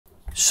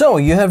So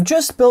you have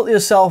just built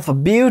yourself a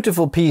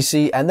beautiful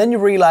PC and then you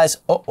realize,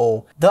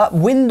 uh-oh, that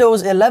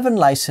Windows 11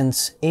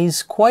 license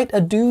is quite a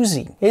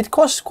doozy. It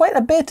costs quite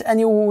a bit and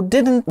you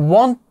didn't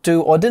want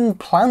to or didn't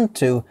plan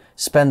to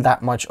spend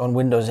that much on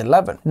Windows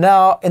 11.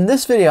 Now, in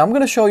this video, I'm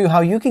going to show you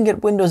how you can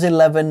get Windows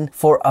 11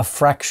 for a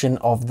fraction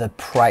of the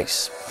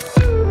price.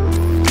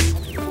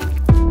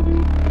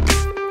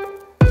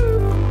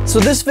 So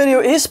this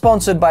video is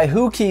sponsored by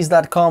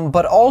whokeys.com,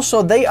 but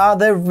also they are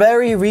the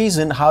very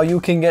reason how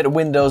you can get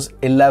Windows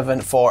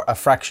 11 for a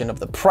fraction of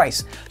the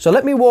price. So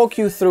let me walk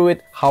you through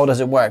it. How does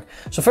it work?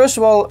 So first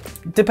of all,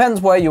 depends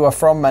where you are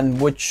from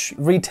and which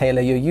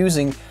retailer you're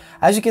using.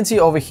 As you can see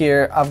over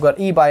here, I've got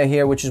eBuyer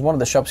here, which is one of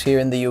the shops here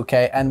in the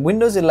UK, and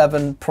Windows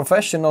 11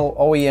 professional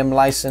OEM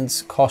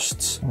license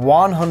costs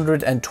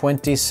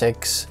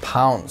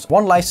 £126.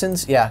 One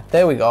license, yeah,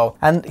 there we go.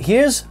 And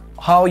here's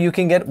how you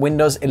can get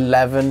Windows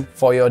 11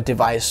 for your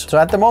device. So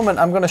at the moment,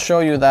 I'm going to show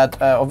you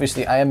that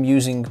obviously I am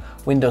using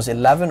Windows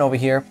 11 over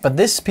here, but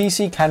this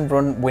PC can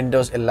run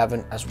Windows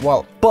 11 as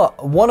well.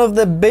 But one of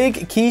the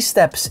big key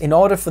steps in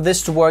order for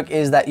this to work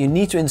is that you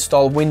need to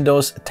install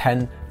Windows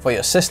 10 for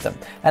your system.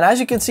 And as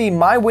you can see,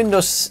 my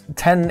Windows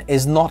 10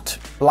 is not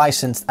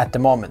licensed at the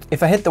moment.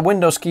 If I hit the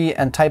Windows key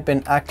and type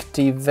in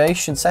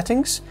activation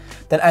settings,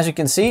 then as you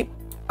can see,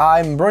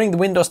 I'm running the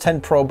Windows 10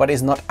 Pro, but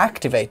it's not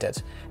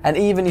activated. And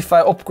even if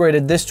I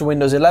upgraded this to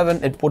Windows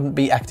 11, it wouldn't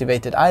be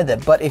activated either.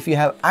 But if you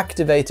have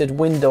activated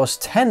Windows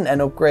 10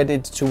 and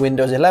upgraded to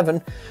Windows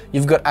 11,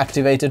 you've got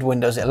activated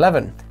Windows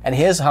 11. And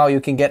here's how you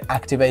can get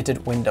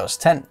activated Windows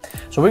 10.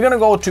 So we're gonna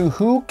go to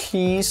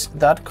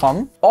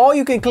whokeys.com, or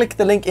you can click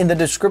the link in the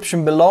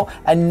description below,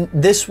 and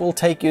this will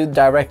take you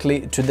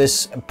directly to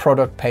this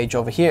product page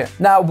over here.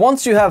 Now,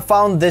 once you have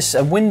found this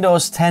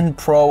Windows 10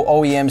 Pro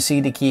OEM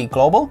CD key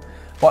global,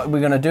 what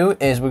we're gonna do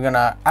is we're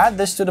gonna add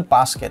this to the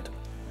basket.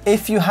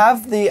 If you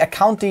have the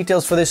account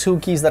details for this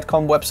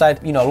whokeys.com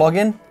website, log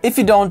in. If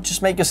you don't,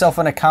 just make yourself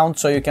an account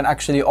so you can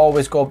actually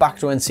always go back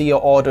to and see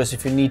your orders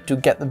if you need to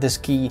get this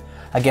key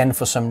again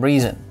for some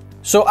reason.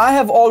 So I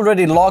have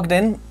already logged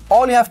in.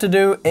 All you have to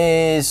do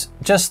is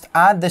just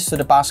add this to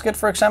the basket,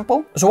 for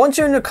example. So once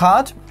you're in your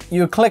cart,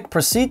 you click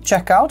proceed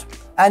checkout,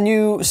 and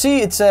you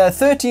see it's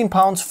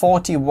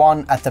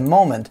 £13.41 at the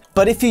moment.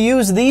 But if you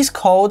use these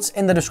codes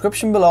in the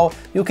description below,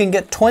 you can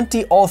get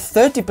 20 or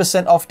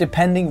 30% off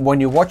depending when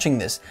you're watching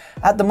this.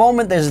 At the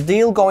moment, there's a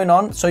deal going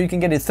on, so you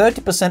can get it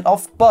 30%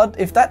 off. But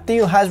if that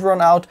deal has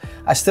run out,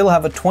 I still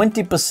have a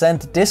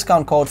 20%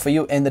 discount code for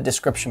you in the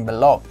description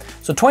below.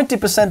 So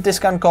 20%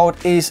 discount code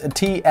is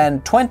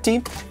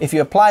TN20. If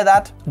you apply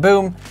that,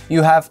 boom,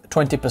 you have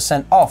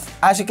 20% off.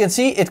 As you can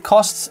see, it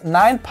costs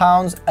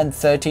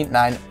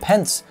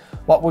 £9.39.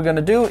 What we're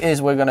gonna do is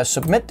we're gonna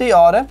submit the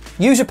order,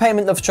 use your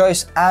payment of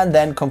choice, and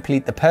then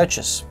complete the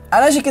purchase.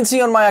 And as you can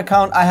see on my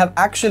account, I have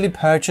actually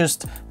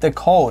purchased the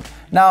code.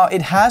 Now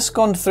it has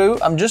gone through.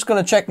 I'm just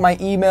gonna check my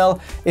email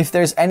if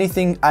there's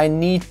anything I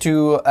need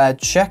to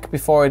check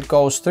before it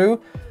goes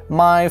through.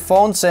 My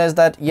phone says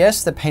that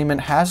yes, the payment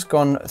has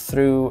gone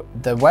through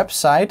the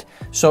website.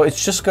 So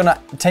it's just gonna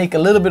take a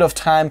little bit of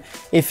time.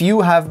 If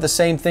you have the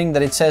same thing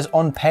that it says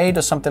unpaid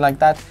or something like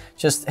that,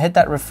 just hit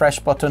that refresh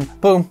button.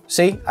 Boom,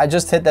 see, I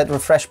just hit that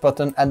refresh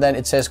button and then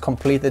it says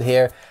completed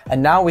here.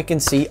 And now we can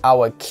see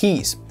our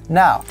keys.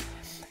 Now,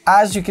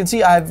 as you can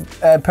see, I've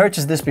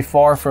purchased this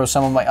before for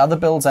some of my other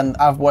builds, and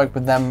I've worked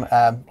with them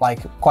like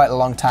quite a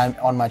long time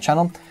on my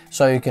channel.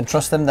 So you can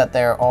trust them that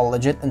they're all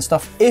legit and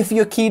stuff. If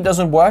your key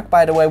doesn't work,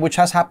 by the way, which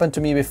has happened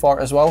to me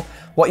before as well,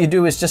 what you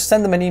do is just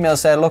send them an email,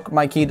 say, look,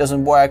 my key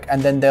doesn't work,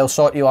 and then they'll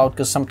sort you out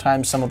because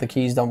sometimes some of the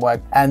keys don't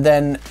work, and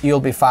then you'll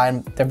be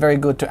fine. They're very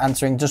good to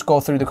answering. Just go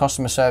through the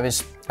customer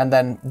service, and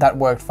then that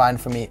worked fine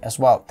for me as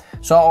well.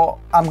 So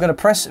I'm gonna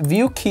press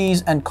view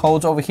keys and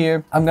codes over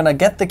here. I'm gonna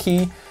get the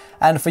key.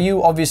 And for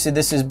you, obviously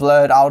this is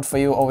blurred out for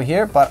you over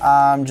here, but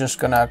I'm just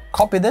gonna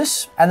copy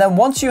this. And then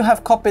once you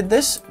have copied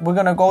this, we're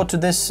gonna go to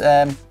this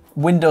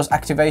Windows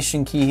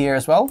activation key here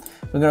as well.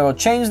 We're gonna go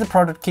change the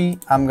product key.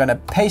 I'm gonna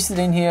paste it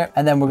in here,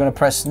 and then we're gonna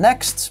press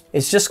next.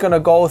 It's just gonna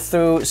go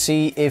through,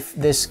 see if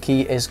this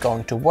key is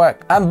going to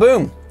work. And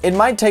boom, it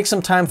might take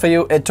some time for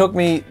you. It took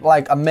me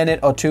like a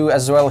minute or two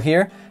as well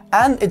here.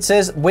 And it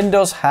says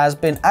Windows has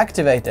been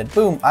activated.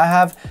 Boom, I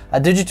have a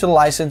digital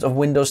license of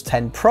Windows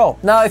 10 Pro.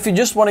 Now, if you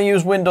just want to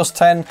use Windows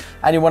 10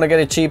 and you want to get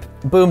it cheap,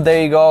 boom,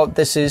 there you go.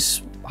 This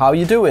is how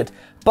you do it.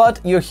 But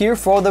you're here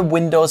for the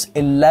Windows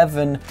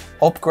 11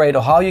 upgrade,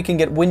 or how you can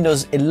get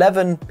Windows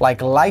 11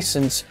 like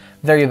license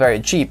very, very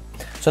cheap.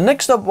 So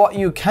next up, what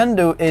you can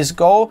do is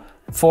go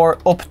for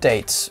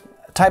updates.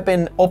 Type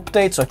in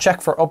updates or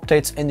check for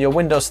updates in your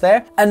Windows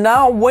there. And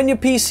now when your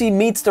PC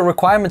meets the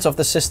requirements of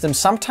the system,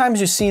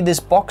 sometimes you see this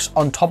box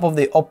on top of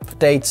the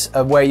updates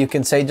where you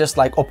can say just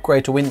like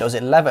upgrade to Windows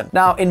 11.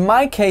 Now in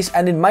my case,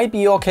 and it might be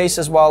your case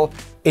as well,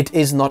 it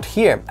is not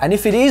here. And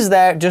if it is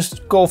there,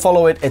 just go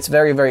follow it. It's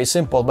very, very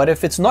simple. But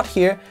if it's not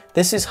here,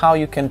 this is how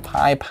you can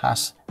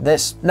bypass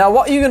this. Now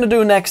what you're gonna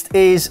do next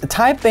is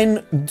type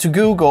in to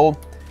Google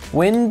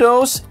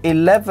Windows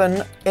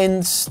 11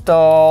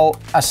 install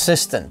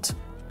assistant.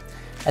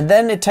 And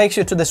then it takes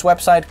you to this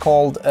website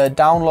called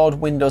Download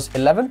Windows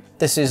 11.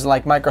 This is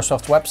like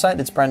Microsoft's website,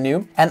 it's brand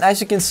new. And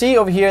as you can see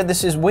over here,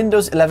 this is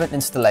Windows 11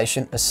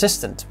 Installation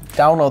Assistant.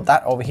 Download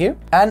that over here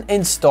and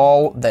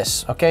install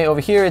this. Okay, over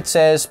here it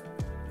says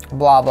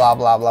blah, blah,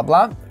 blah, blah,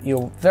 blah.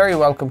 You're very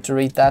welcome to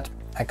read that.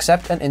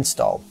 Accept and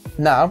install.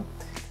 Now,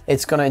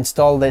 it's gonna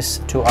install this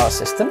to our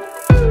system.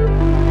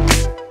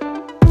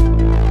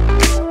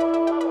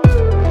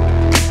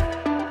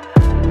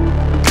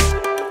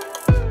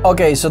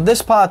 Okay, so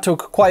this part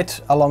took quite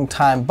a long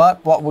time,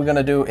 but what we're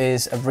gonna do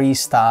is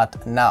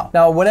restart now.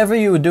 Now, whenever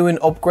you're doing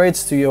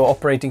upgrades to your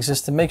operating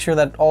system, make sure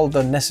that all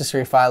the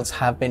necessary files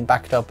have been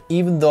backed up.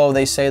 Even though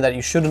they say that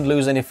you shouldn't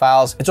lose any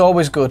files, it's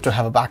always good to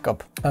have a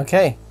backup.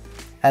 Okay,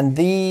 and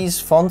these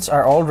fonts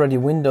are already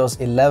Windows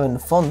 11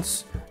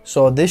 fonts.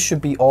 So this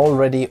should be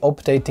already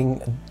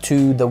updating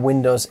to the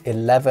Windows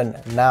 11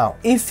 now.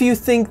 If you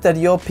think that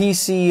your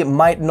PC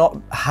might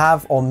not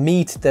have or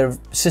meet the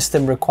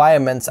system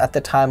requirements at the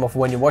time of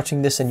when you're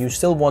watching this and you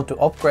still want to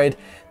upgrade,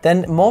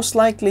 then most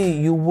likely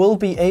you will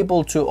be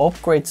able to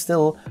upgrade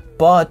still,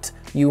 but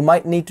you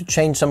might need to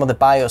change some of the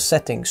BIOS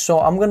settings. So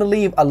I'm gonna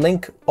leave a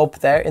link up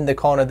there in the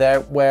corner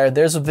there where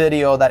there's a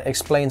video that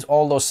explains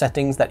all those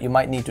settings that you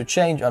might need to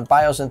change on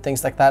BIOS and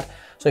things like that.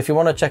 So if you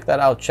wanna check that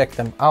out, check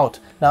them out.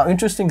 Now,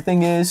 interesting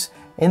thing is,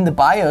 in the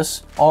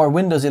BIOS or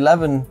Windows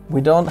 11,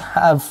 we don't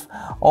have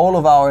all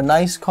of our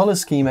nice color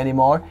scheme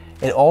anymore.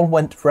 It all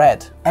went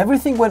red.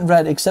 Everything went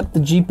red except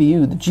the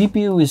GPU. The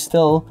GPU is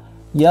still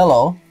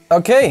yellow.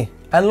 Okay,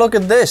 and look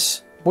at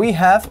this. We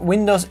have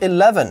Windows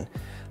 11.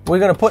 We're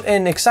gonna put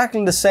in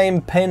exactly the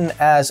same pin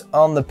as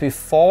on the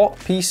before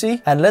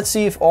PC, and let's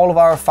see if all of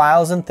our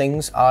files and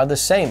things are the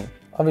same.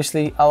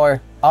 Obviously,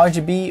 our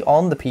RGB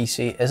on the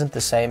PC isn't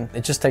the same.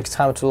 It just takes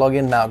time to log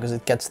in now because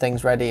it gets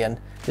things ready, and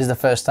this is the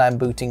first time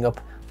booting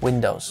up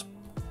Windows.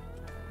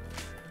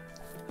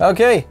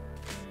 Okay,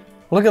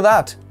 look at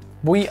that.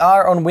 We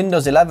are on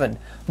Windows 11.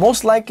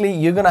 Most likely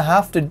you're gonna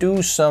have to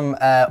do some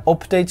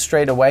updates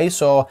straight away,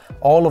 so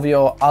all of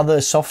your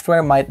other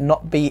software might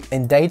not be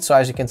in date. So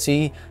as you can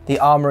see, the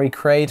Armory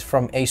Crate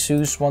from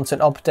ASUS wants an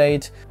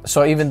update.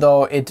 So even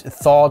though it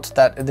thought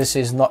that this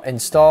is not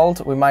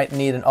installed, we might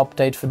need an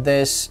update for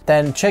this.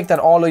 Then check that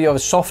all of your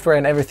software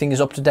and everything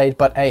is up to date,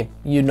 but hey,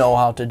 you know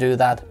how to do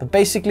that. But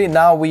basically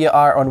now we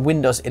are on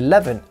Windows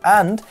 11,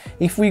 and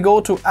if we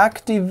go to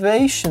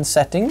activation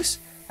settings,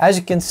 as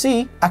you can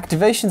see,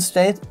 activation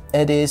state,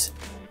 it is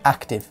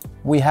active.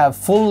 We have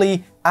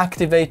fully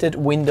activated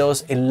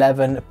Windows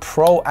 11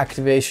 Pro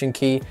activation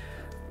key,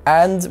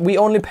 and we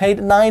only paid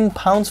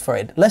 £9 for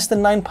it, less than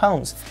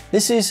 £9.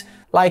 This is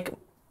like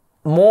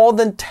more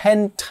than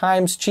 10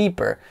 times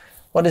cheaper.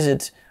 What is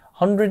it?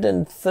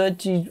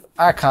 130,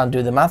 I can't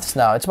do the maths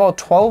now. It's about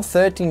 12,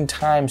 13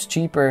 times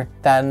cheaper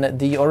than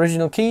the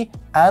original key,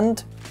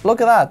 and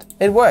look at that,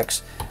 it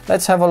works.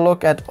 Let's have a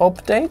look at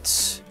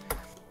updates.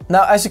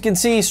 Now, as you can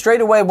see,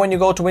 straight away when you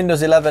go to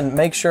Windows 11,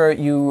 make sure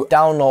you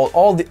download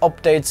all the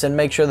updates and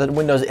make sure that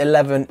Windows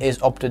 11 is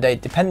up to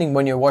date. Depending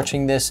when you're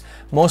watching this,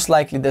 most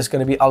likely there's going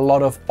to be a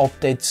lot of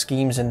update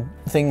schemes and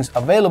things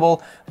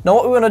available. Now,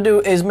 what we're going to do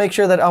is make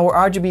sure that our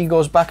RGB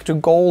goes back to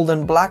gold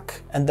and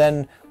black, and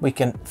then we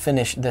can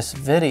finish this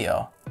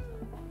video.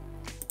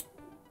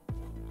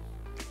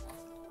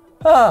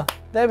 Ah,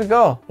 there we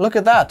go. Look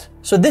at that.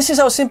 So this is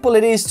how simple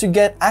it is to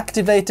get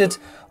activated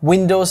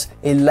Windows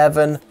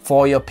 11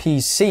 for your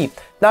PC.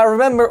 Now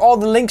remember, all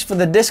the links for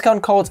the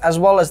discount codes as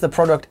well as the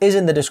product is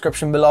in the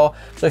description below.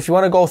 So if you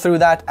want to go through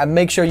that and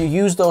make sure you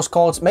use those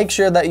codes, make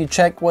sure that you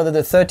check whether the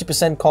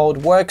 30% code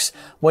works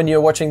when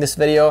you're watching this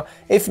video.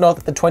 If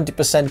not, the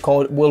 20%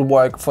 code will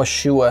work for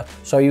sure,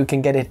 so you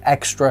can get it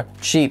extra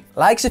cheap.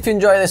 Likes if you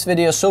enjoy this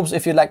video, subs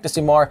if you'd like to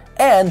see more,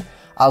 and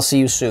I'll see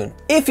you soon.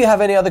 If you have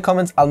any other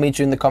comments, I'll meet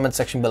you in the comment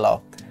section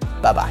below.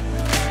 Bye bye.